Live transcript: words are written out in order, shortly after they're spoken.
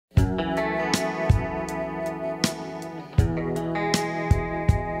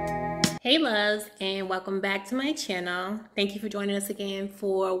Hey loves, and welcome back to my channel. Thank you for joining us again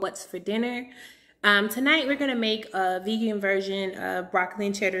for What's for Dinner. Tonight we're going to make a vegan version of broccoli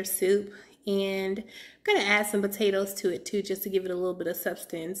and cheddar soup, and I'm going to add some potatoes to it too, just to give it a little bit of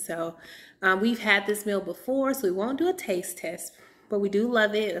substance. So we've had this meal before, so we won't do a taste test, but we do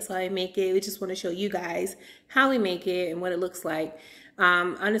love it. That's why I make it. We just want to show you guys how we make it and what it looks like.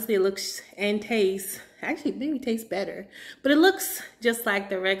 Honestly, it looks and tastes, actually maybe tastes better, but it looks just like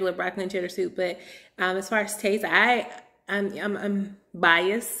the regular broccoli and cheddar soup. But as far as taste, I'm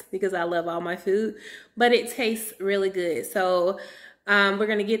biased because I love all my food, but it tastes really good. So we're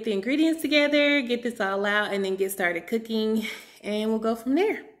gonna get the ingredients together, get this all out, and then get started cooking, and we'll go from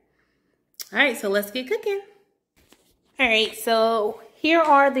there. All right, so let's get cooking. All right, so here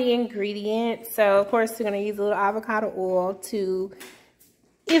are the ingredients. So of course we're gonna use a little avocado oil to,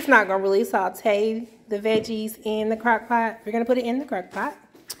 it's not gonna really saute the veggies in the crock pot. We're gonna put it in the crock pot.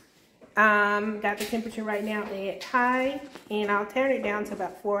 Got the temperature right now at high, and I'll turn it down to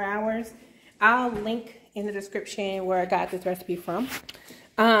about 4 hours. I'll link in the description where I got this recipe from.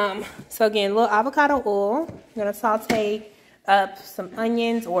 So again, a little avocado oil. I'm gonna saute up some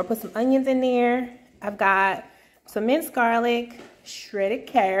onions, or put some onions in there. I've got some minced garlic, shredded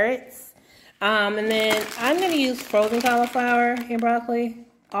carrots, and then I'm gonna use frozen cauliflower and broccoli.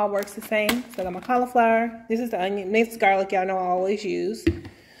 All works the same. So I got my cauliflower. This is the onion, minced garlic, y'all know I always use.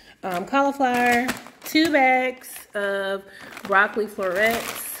 Cauliflower, 2 bags of broccoli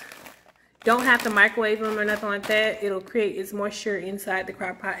florets. Don't have to microwave them or nothing like that. It'll create its moisture inside the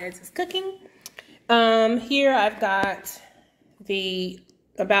crock pot as it's cooking. Here I've got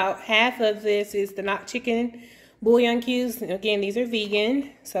about half of this is the not chicken bouillon cubes. Again, these are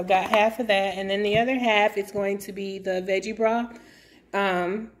vegan, so I've got half of that, and then the other half is going to be the veggie broth.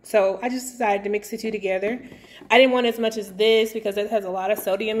 So I just decided to mix the two together. I didn't want as much as this because it has a lot of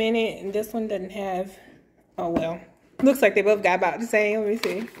sodium in it, and this one doesn't have. Oh well, looks like they both got about the same. Let me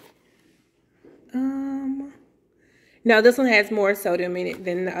see. No, this one has more sodium in it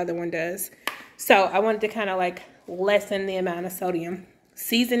than the other one does. So I wanted to kind of like lessen the amount of sodium.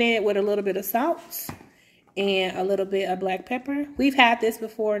 Season it with a little bit of salt and a little bit of black pepper. We've had this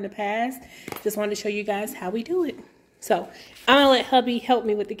before in the past. Just wanted to show you guys how we do it. So I'm gonna let hubby help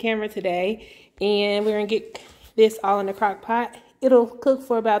me with the camera today, and we're gonna get this all in the crock pot. It'll cook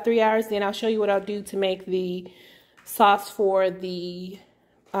for about 3 hours. Then I'll show you what I'll do to make the sauce for the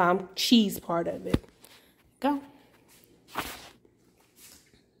cheese part of it. Go.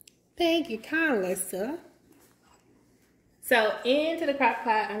 Thank you kindly, sir. So into the crock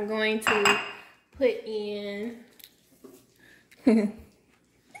pot, I'm going to put in,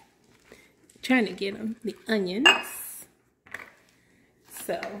 trying to get them, the onions.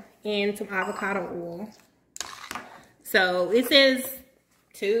 So, and some avocado oil. So it says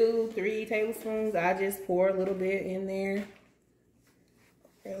 2-3 tablespoons. I just pour a little bit in there.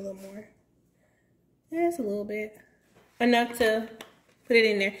 A little more. That's a little bit. Enough to put it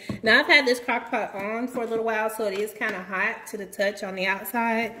in there. Now I've had this crock pot on for a little while, so it is kind of hot to the touch on the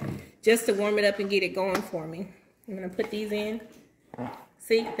outside, just to warm it up and get it going for me. I'm gonna put these in.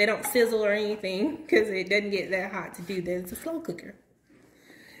 See, they don't sizzle or anything because it doesn't get that hot to do this. It's a slow cooker.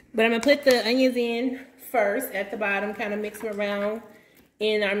 But I'm gonna put the onions in first at the bottom, kind of mix them around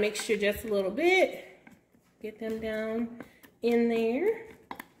in our mixture just a little bit. Get them down in there.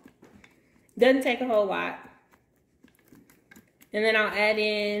 Doesn't take a whole lot. And then I'll add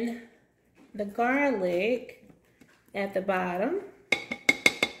in the garlic at the bottom.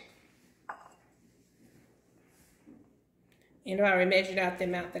 And I already measured out the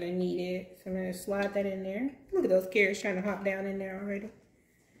amount that I needed. So I'm gonna slide that in there. Look at those carrots trying to hop down in there already.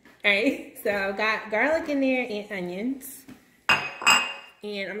 All right, so I've got garlic in there and onions.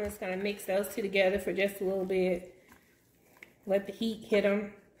 And I'm just gonna mix those two together for just a little bit. Let the heat hit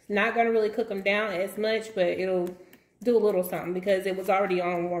them. It's not gonna really cook them down as much, but it'll do a little something because it was already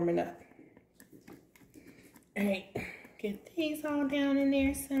on warming up. All right, get these all down in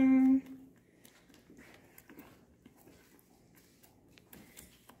there some.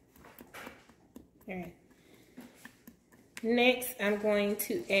 All right. Next, I'm going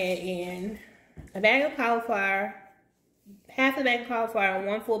to add in a bag of cauliflower, half a bag of cauliflower, and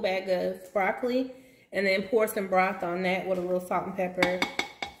 1 full bag of broccoli, and then pour some broth on that with a little salt and pepper,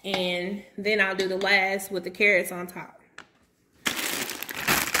 and then I'll do the last with the carrots on top. Grab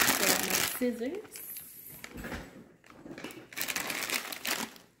my scissors.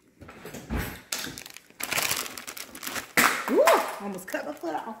 Ooh, almost cut my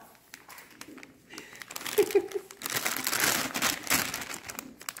foot off.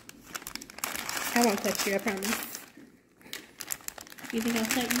 I won't touch you, I promise. You think I'll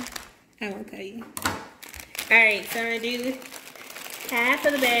cut you? I won't tell you. Alright, so I'm going to do half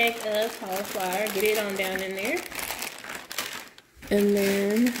of the bag of cauliflower. Get it on down in there. And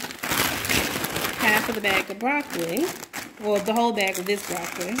then half of the bag of broccoli. Well, the whole bag of this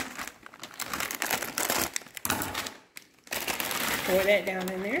broccoli. Pour that down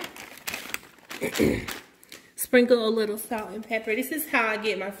in there. Sprinkle a little salt and pepper. This is how I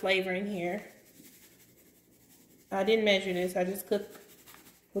get my flavor in here. I didn't measure this. I just cooked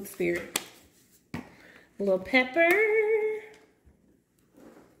with spirit. A little pepper.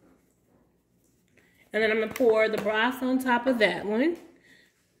 And then I'm going to pour the broth on top of that one.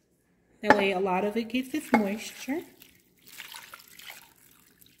 That way a lot of it gets its moisture.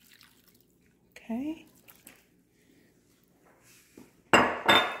 Okay.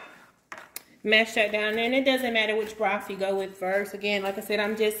 Mash that down there. And it doesn't matter which broth you go with first. Again, like I said,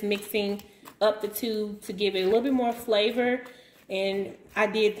 I'm just mixing up the two to give it a little bit more flavor. And I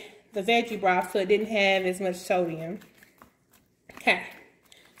did the veggie broth so it didn't have as much sodium. Okay.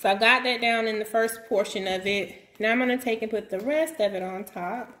 So I got that down in the first portion of it. Now I'm going to take and put the rest of it on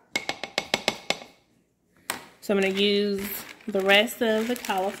top. So I'm going to use the rest of the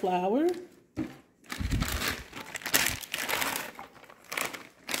cauliflower.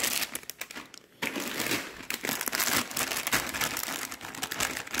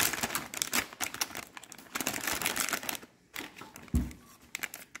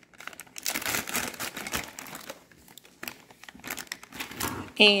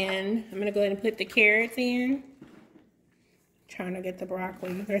 And I'm going to go ahead and put the carrots in. Trying to get the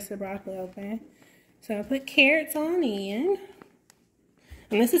broccoli, the rest of the broccoli open. So I put carrots on in.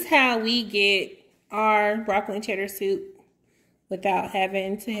 And this is how we get our broccoli and cheddar soup without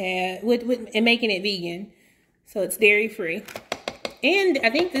having to have, and making it vegan. So it's dairy free. And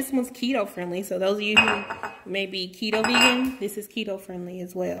I think this one's keto friendly. So those of you who may be keto vegan, this is keto friendly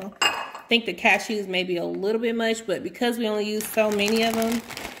as well. I think the cashews may be a little bit much, but because we only use so many of them,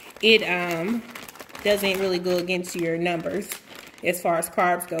 it doesn't really go against your numbers as far as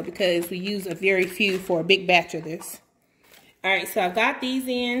carbs go, because we use a very few for a big batch of this. All right, so I've got these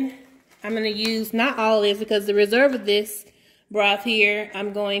in. I'm going to use not all of this because the reserve of this broth here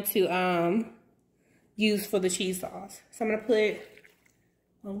I'm going to use for the cheese sauce. So I'm going to put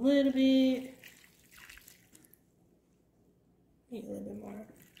a little bit, maybe a little bit more.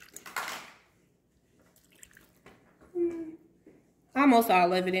 Almost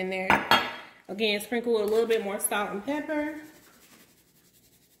all of it in there. Again, sprinkle with a little bit more salt and pepper.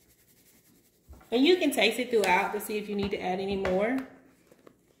 And you can taste it throughout to see if you need to add any more.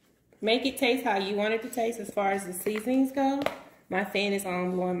 Make it taste how you want it to taste as far as the seasonings go. My fan is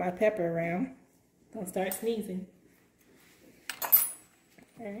on blowing my pepper around. Don't start sneezing.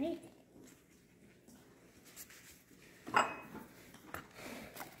 All right.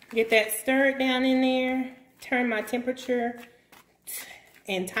 Get that stirred down in there. Turn my temperature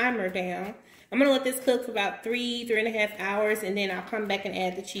and timer down. I'm going to let this cook for about 3.5 hours, and then I'll come back and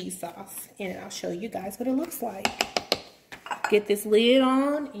add the cheese sauce. And I'll show you guys what it looks like. Get this lid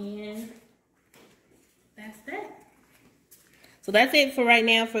on, and that's that. So that's it for right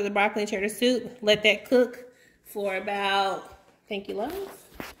now for the broccoli and cheddar soup. Let that cook for about, thank you, love.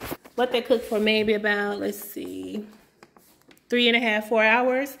 Let that cook for maybe about, let's see, 3.5, 4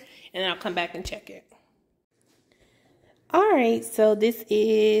 hours, and then I'll come back and check it. Alright, so this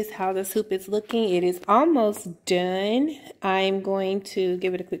is how the soup is looking. It is almost done. I'm going to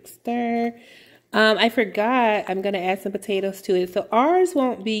give it a quick stir. I forgot I'm going to add some potatoes to it. So ours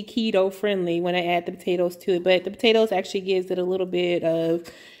won't be keto friendly when I add the potatoes to it, but the potatoes actually gives it a little bit of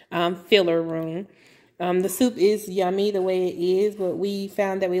filler room. The soup is yummy the way it is, but we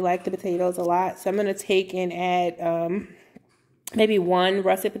found that we like the potatoes a lot. So I'm going to take and add maybe one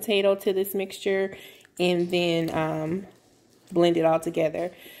russet potato to this mixture, and then blend it all together.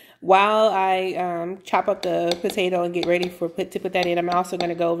 While I chop up the potato and get ready to put that in, I'm also going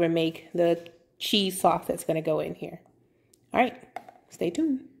to go over and make the cheese sauce that's going to go in here. All right, stay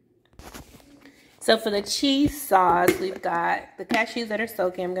tuned. So for the cheese sauce, we've got the cashews that are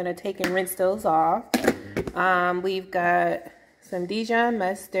soaking. I'm going to take and rinse those off. We've got some Dijon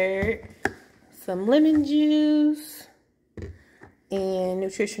mustard, some lemon juice, and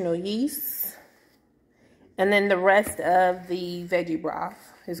nutritional yeast. And then the rest of the veggie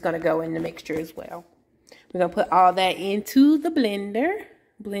broth is going to go in the mixture as well. We're going to put all that into the blender,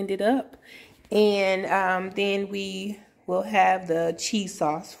 blend it up, and then we will have the cheese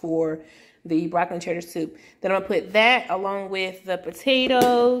sauce for the broccoli and cheddar soup. Then I'm going to put that along with the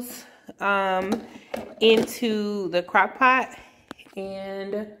potatoes into the crock pot,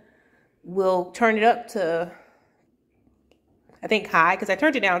 and we'll turn it up to I think high, because I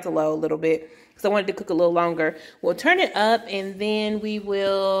turned it down to low a little bit because I wanted to cook a little longer. We'll turn it up, and then we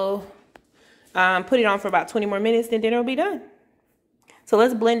will put it on for about 20 more minutes, then dinner will be done. So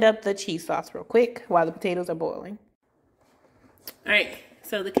let's blend up the cheese sauce real quick while the potatoes are boiling. All right,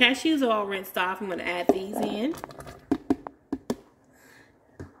 so the cashews are all rinsed off. I'm going to add these in.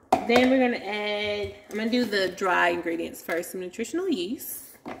 Then we're going to add, I'm going to do the dry ingredients first, some nutritional yeast.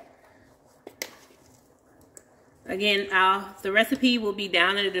 Again, the recipe will be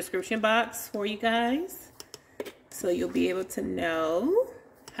down in the description box for you guys, so you'll be able to know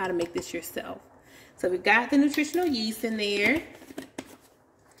how to make this yourself. So we've got the nutritional yeast in there.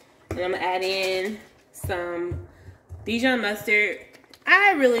 And I'm going to add in some Dijon mustard.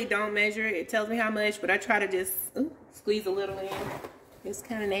 I really don't measure it. It tells me how much, but I try to just squeeze a little in. It's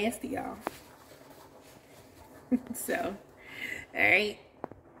kind of nasty, y'all. So, alright.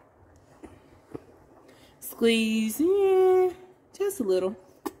 Squeeze in just a little.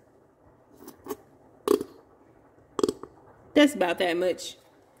 That's about that much.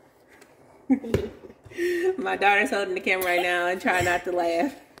 My daughter's holding the camera right now and trying not to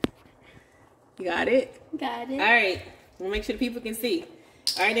laugh. You got it? Got it. Alright. We'll make sure the people can see.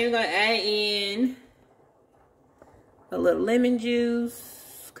 Alright, then we're going to add in a little lemon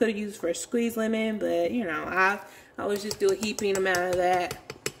juice. Could have used fresh squeezed lemon, but you know, I always just do a heaping amount of that.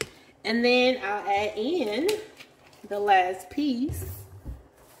 And then I'll add in the last piece,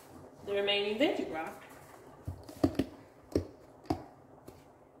 the remaining veggie broth.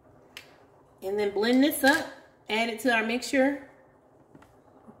 And then blend this up, add it to our mixture,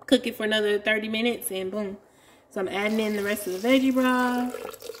 cook it for another 30 minutes, and boom. So I'm adding in the rest of the veggie broth.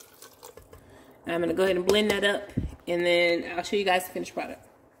 I'm going to go ahead and blend that up, and then I'll show you guys the finished product.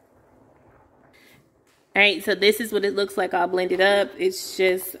 Alright, so this is what it looks like all blended up. It's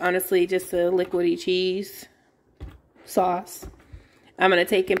just, honestly, just a liquidy cheese sauce. I'm going to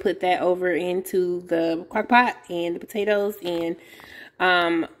take and put that over into the crock pot and the potatoes and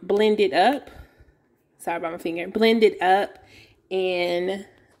blend it up. Sorry about my finger. Blend it up, and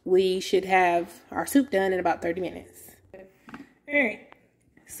we should have our soup done in about 30 minutes. Alright,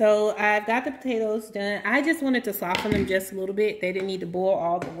 so I've got the potatoes done. I just wanted to soften them just a little bit. They didn't need to boil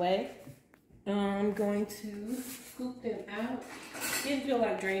all the way. I'm going to scoop them out. Didn't feel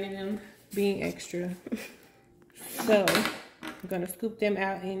like draining them, being extra. So I'm going to scoop them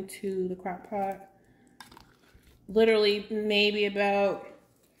out into the crock pot. Literally maybe about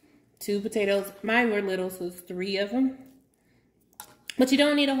 2 potatoes. Mine were little, so it's 3 of them. But you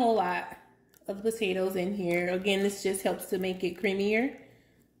don't need a whole lot of potatoes in here. Again, this just helps to make it creamier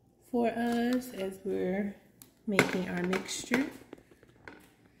for us as we're making our mixture.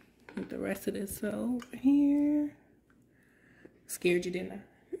 Put the rest of this over here. Scared you, didn't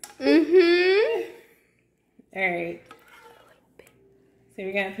I? Mm-hmm. Alright. So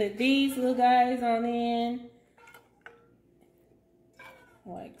we're going to put these little guys on in.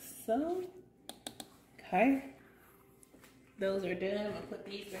 Like so. Okay. Those are done. I'm going to put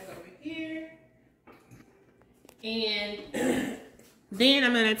these back over here. And then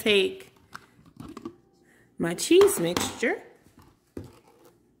I'm going to take my cheese mixture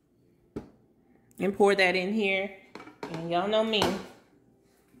and pour that in here. And y'all know me.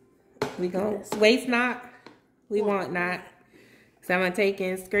 We gonna waste not, we want not. So I'm gonna take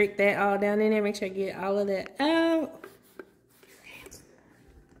and scrape that all down in there. Make sure I get all of that out.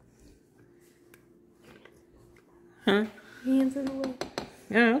 Huh? Hands in the way.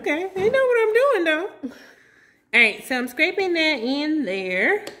 Oh, okay. You know what I'm doing though. Alright, so I'm scraping that in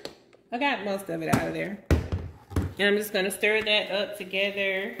there. I got most of it out of there. And I'm just gonna stir that up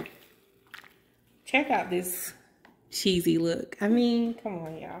together. Check out this cheesy look. I mean, come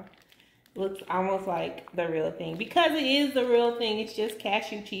on, y'all. Looks almost like the real thing. Because it is the real thing, it's just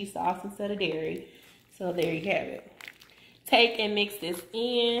cashew cheese sauce instead of dairy. So there you have it. Take and mix this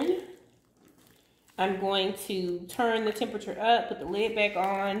in. I'm going to turn the temperature up, put the lid back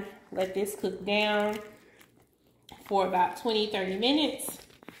on, let this cook down for about 20-30 minutes.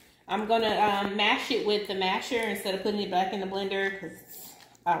 I'm going to mash it with the masher instead of putting it back in the blender because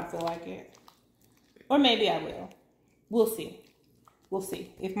I don't feel like it. Or maybe I will. We'll see. We'll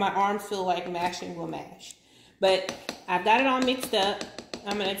see. If my arms feel like mashing, we'll mash. But I've got it all mixed up.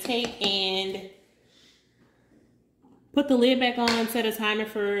 I'm going to take and put the lid back on, set a timer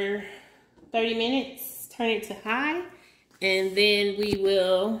for 30 minutes, turn it to high, and then we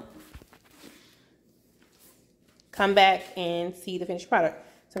will come back and see the finished product.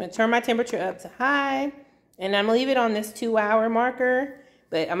 So I'm going to turn my temperature up to high, and I'm going to leave it on this 2-hour marker,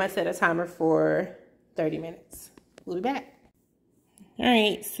 but I'm going to set a timer for 30 minutes. We'll be back. All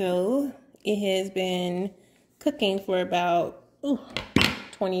right, so it has been cooking for about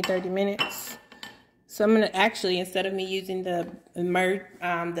 20-30 minutes. So I'm gonna actually, instead of me using the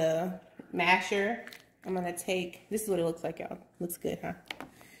masher, I'm gonna take, this is what it looks like, y'all. Looks good, huh?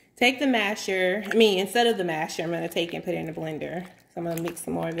 Take the masher, instead of the masher, I'm gonna take and put it in the blender. So I'm gonna mix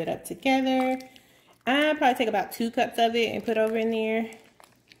some more of it up together. I'll probably take about 2 cups of it and put over in there.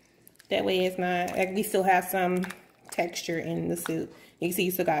 That way it's not, like, we still have some texture in the soup. You can see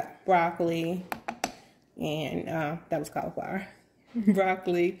you still got broccoli and that was cauliflower.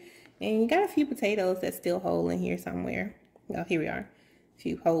 Broccoli. And you got a few potatoes that's still whole in here somewhere. Oh, here we are. A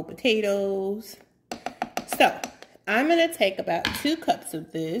few whole potatoes. So, I'm going to take about 2 cups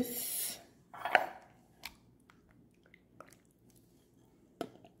of this.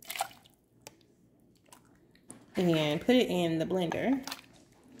 And put it in the blender.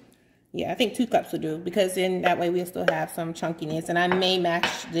 Yeah, I think 2 cups will do, because then that way we'll still have some chunkiness. And I may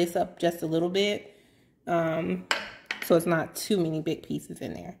mash this up just a little bit, so it's not too many big pieces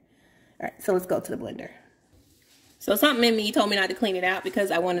in there. All right, so let's go to the blender. So something in me told me not to clean it out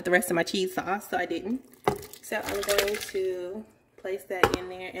because I wanted the rest of my cheese sauce, so I didn't. So I'm going to place that in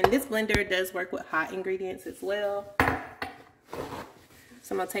there. And this blender does work with hot ingredients as well.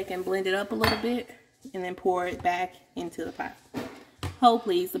 So I'm going to take and blend it up a little bit and then pour it back into the pot. Hold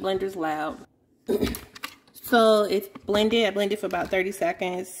please, the blender's loud. So it's blended. I blended for about 30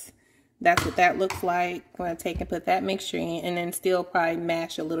 seconds. That's what that looks like. I'm going to take and put that mixture in and then still probably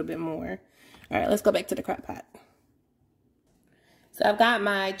mash a little bit more. All right, let's go back to the crock pot. So I've got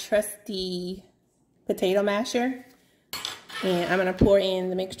my trusty potato masher. And I'm going to pour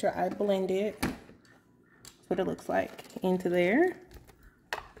in the mixture I blended. That's what it looks like into there.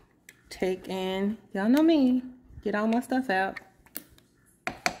 Take and, y'all know me, get all my stuff out.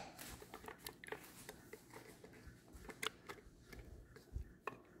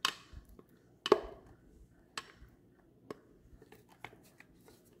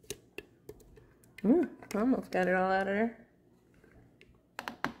 Almost got it all out of there.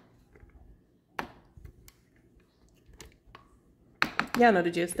 Y'all know the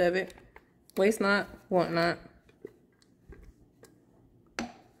gist of it. Waste not, want not.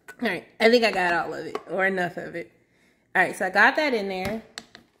 Alright, I think I got all of it, or enough of it. Alright, so I got that in there.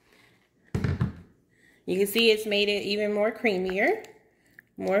 You can see it's made it even more creamier,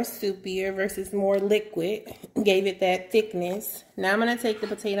 more soupier versus more liquid. Gave it that thickness. Now I'm going to take the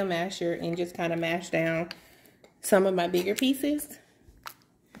potato masher and just kind of mash down some of my bigger pieces.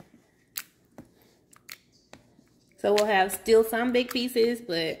 So we'll have still some big pieces,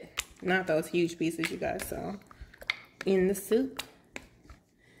 but not those huge pieces you guys saw in the soup.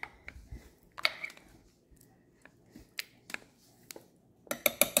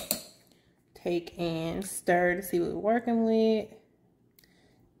 Take and stir to see what we're working with.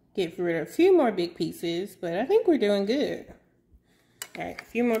 Get rid of a few more big pieces, but I think we're doing good. All right, a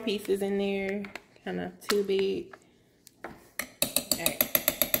few more pieces in there, kind of too big. All right,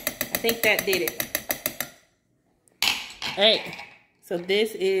 I think that did it. All right, so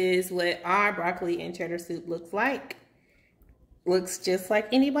this is what our broccoli and cheddar soup looks like. Looks just like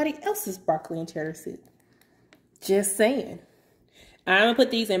anybody else's broccoli and cheddar soup. Just saying. I'm gonna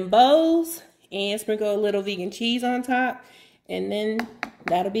put these in bowls and sprinkle a little vegan cheese on top, and then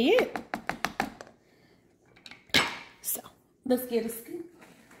that'll be it. So let's get a scoop.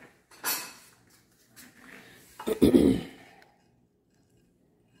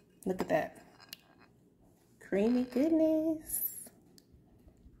 Look at that. Creamy goodness.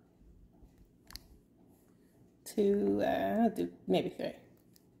 I'll do maybe 3.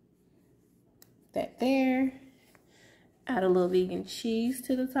 That there. Add a little vegan cheese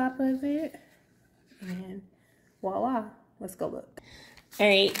to the top of it. And voila. Let's go look. All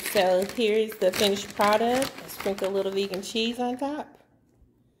right, so here's the finished product. Sprinkle a little vegan cheese on top.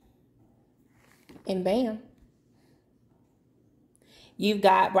 And bam. You've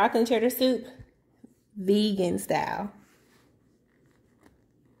got broccoli and cheddar soup, vegan style.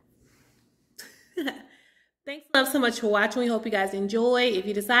 Thanks love so much for watching. We hope you guys enjoy. If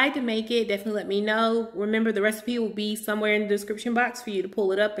you decide to make it, definitely let me know. Remember, the recipe will be somewhere in the description box for you to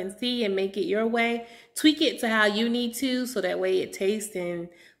pull it up and see and make it your way. Tweak it to how you need to, so that way it tastes and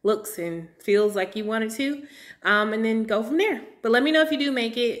looks and feels like you want it to. And then go from there. But let me know if you do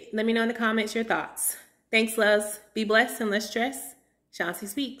make it. Let me know in the comments your thoughts. Thanks, loves. Be blessed and less stress. Chauncey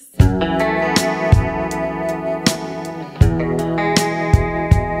Speaks.